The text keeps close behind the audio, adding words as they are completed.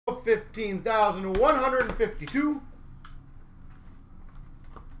15,152.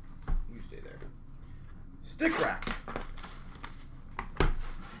 You stay there. Stick rack.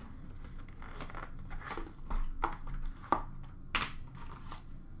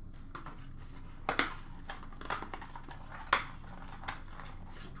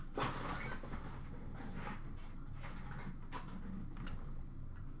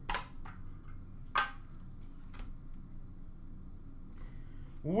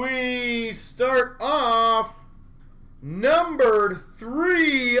 We start off numbered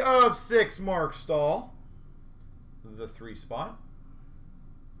 3 of 6 Mark Stahl. The 3 spot.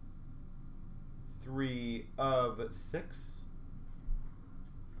 3 of 6.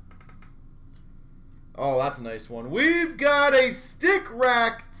 Oh, that's a nice one. We've got a stick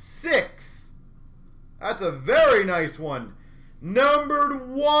rack 6. That's a very nice one. Numbered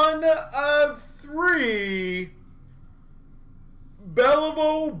 1 of 3.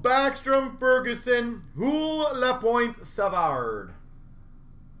 Beliveau, Backstrom, Ferguson, Houle, Lapointe, Savard.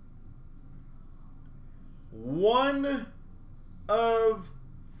 1 of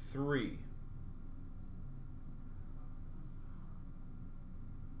 3.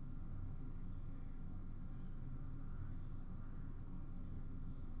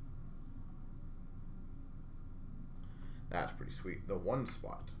 That's pretty sweet. The 1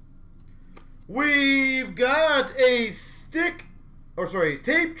 spot. We've got a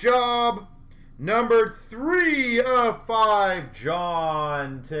tape job, numbered 3 of 5,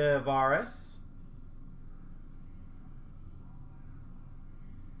 John Tavares.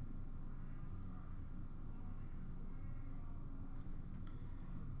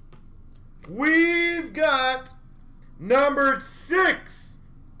 We've got numbered 6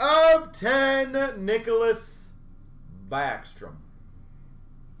 of 10, Nicholas Backstrom.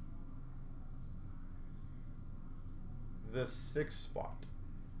 The 6th spot.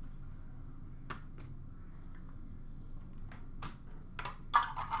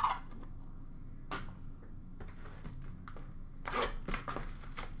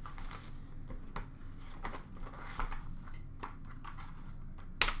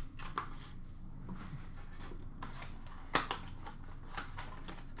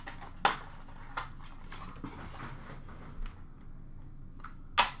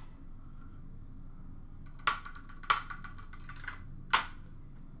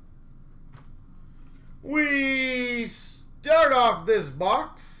 We start off this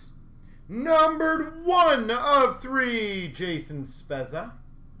box, numbered 1 of 3, Jason Spezza.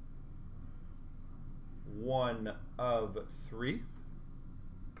 1 of 3.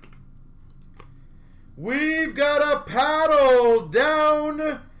 We've got a paddle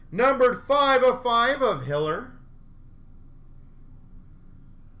down, numbered 5 of 5 of Hiller.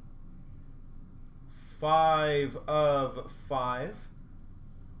 5 of 5,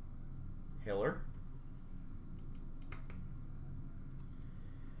 Hiller.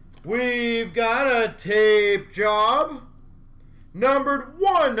 We've got a tape job, numbered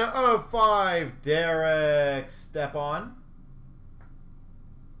 1 of 5, Derek Stepan.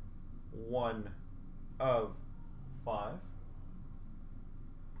 1 of 5.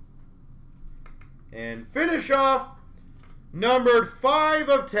 And finish off, numbered 5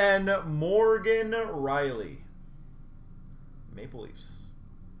 of 10, Morgan Riley. Maple Leafs.